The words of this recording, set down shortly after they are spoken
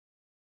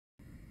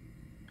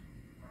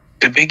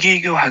The big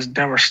ego has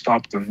never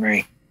stopped with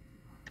me.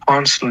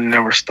 Constantly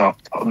never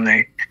stopped on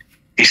me.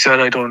 He said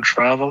I don't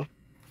travel.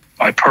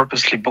 I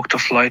purposely booked a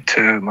flight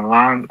to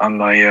Milan,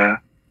 and I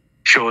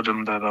showed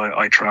him that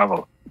I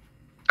travel.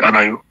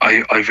 And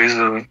I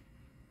visited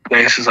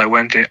places. I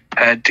went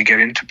ahead to get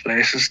into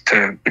places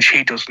which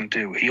he doesn't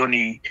do.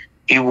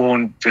 He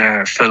won't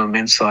film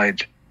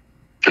inside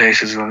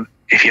places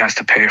if he has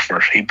to pay for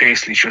it. He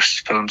basically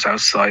just films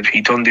outside.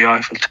 He done the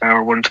Eiffel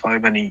Tower one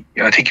time, and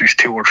I think he was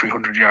 200 or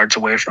 300 yards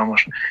away from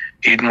it.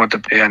 He didn't want to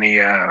pay any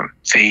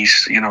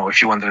fees,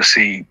 if you wanted to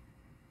see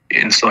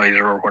inside it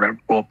or whatever,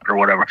 or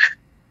whatever.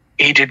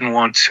 He didn't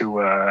want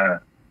to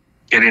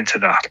get into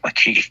that. Like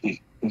he's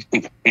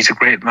a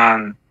great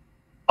man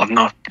of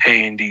not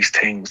paying these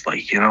things.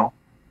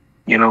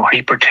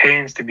 He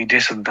pretends to be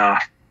this and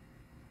that.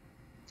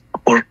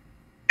 But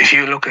if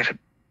you look at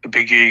the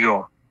big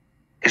ego,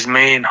 his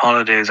main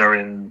holidays are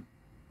in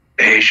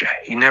Asia.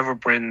 He never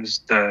brings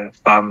the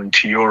family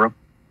to Europe,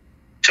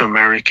 to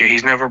America.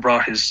 He's never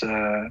brought his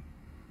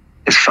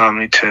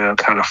family to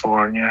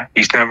California.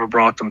 He's never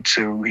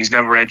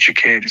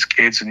educated his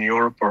kids in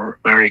Europe or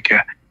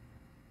America,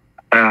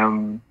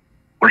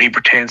 where he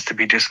pretends to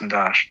be this and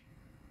that.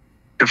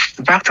 The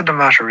fact of the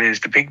matter is,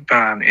 the big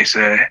man is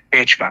a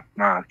HVAC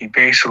man.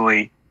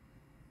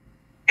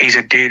 He's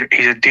a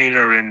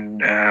dealer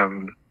in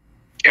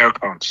air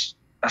cons.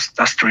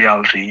 That's the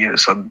reality he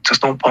is. And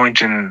there's no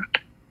point in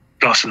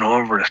glossing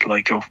over it,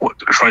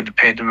 trying to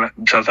paint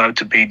himself out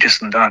to be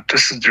this and that.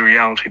 This is the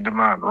reality of the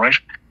man, right?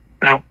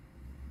 Now,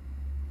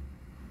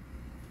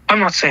 I'm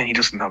not saying he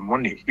doesn't have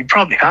money. He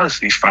probably has.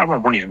 He's far more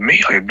money than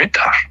me. I admit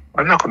that.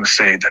 I'm not going to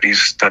say that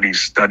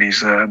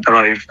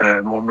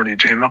I've more money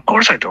than him. Of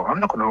course I don't. I'm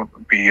not going to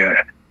be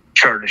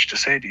churlish to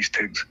say these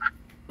things.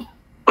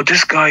 But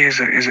this guy is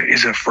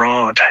a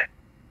fraud.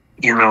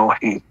 He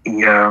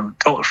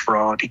total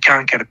fraud. He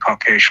can't get a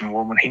Caucasian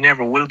woman. He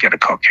never will get a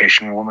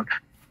Caucasian woman.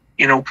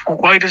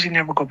 Why does he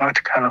never go back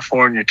to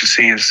California to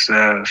see his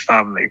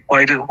family?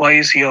 Why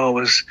is he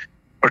always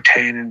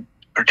pertaining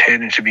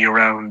to be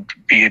around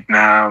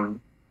Vietnam?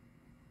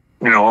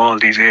 All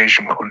these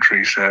Asian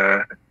countries,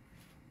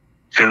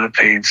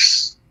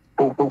 Philippines.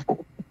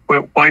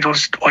 Why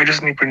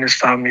doesn't he bring his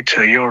family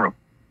to Europe,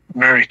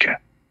 America?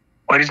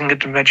 Why doesn't he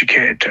get them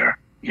educated there?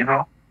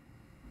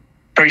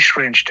 Very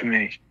strange to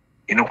me.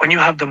 When you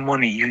have the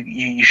money,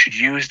 you should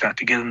use that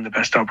to give them the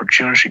best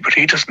opportunity, but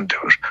he doesn't do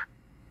it.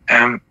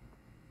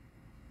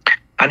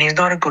 And he's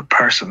not a good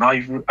person.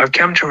 I've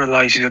come to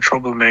realize he's a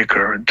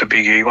troublemaker, the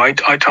big ego. I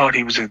thought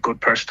he was a good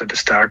person at the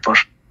start, but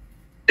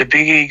the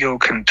big ego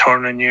can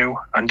turn on you,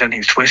 and then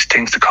he twists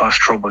things to cause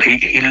trouble.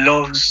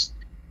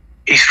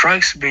 He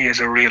strikes me as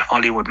a real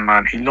Hollywood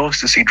man. He loves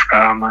to see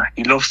drama.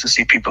 He loves to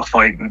see people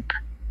fighting.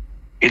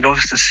 He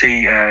loves to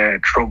see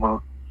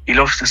trouble. He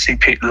loves to see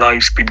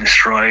lives being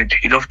destroyed.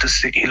 He loves to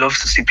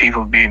see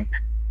people being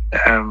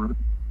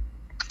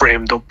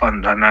framed up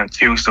and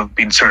accused of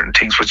being certain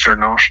things which they're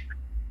not.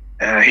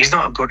 He's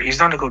not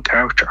a good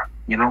character.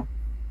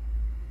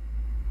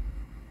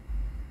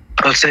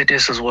 I'll say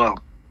this as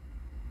well.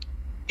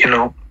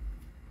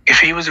 If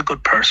he was a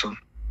good person,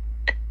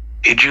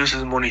 he'd use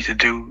his money to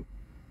do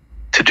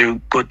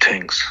good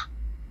things,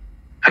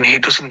 and he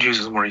doesn't use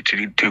his money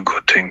to do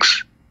good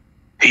things.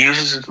 He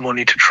uses his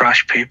money to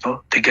trash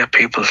people, to get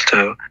people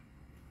to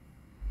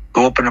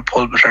go up in a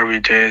pulpit every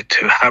day,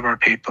 to hammer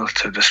people,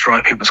 to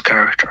destroy people's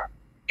character.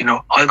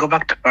 I'll go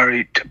back to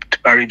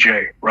Barry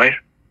J, right?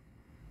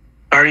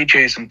 Barry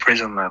J is in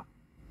prison now.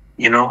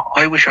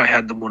 I wish I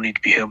had the money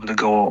to be able to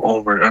go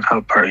over and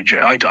help Barry J.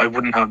 I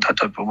wouldn't have that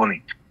type of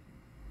money.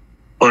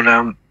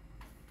 But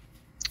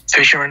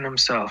Fisher and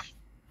himself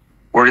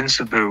were in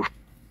Cebu,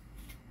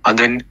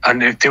 and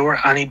if there were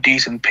any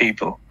decent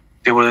people,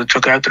 they would have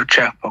took out their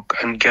checkbook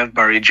and gave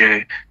Barry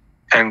J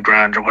 10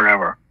 grand or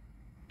whatever,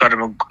 got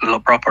him a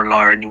proper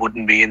lawyer, and you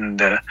wouldn't be in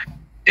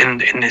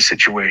this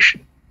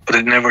situation. But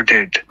it never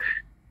did.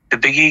 The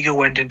big ego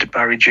went into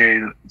Barry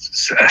J's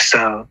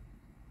cell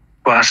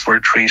to ask for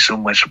a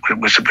threesome with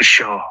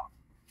Shaw.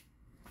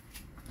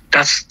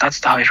 That's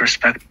the height of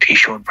respect he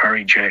showed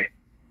Barry J.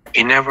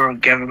 He never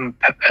gave him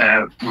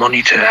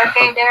money to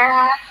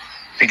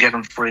get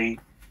him free.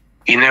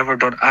 He never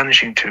done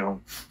anything to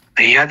him.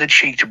 He had the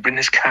cheek to bring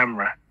his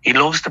camera. He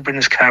loves to bring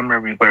his camera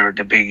everywhere,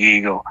 the big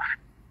ego.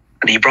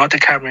 And he brought the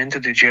camera into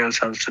the jail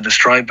cells to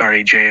destroy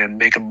Barry J and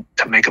make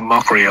a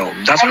mockery of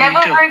him. That's what he do.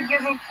 I never heard you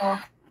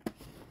before.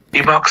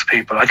 He mocks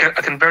people. I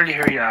can barely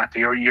hear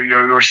you.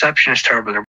 Your reception is terrible.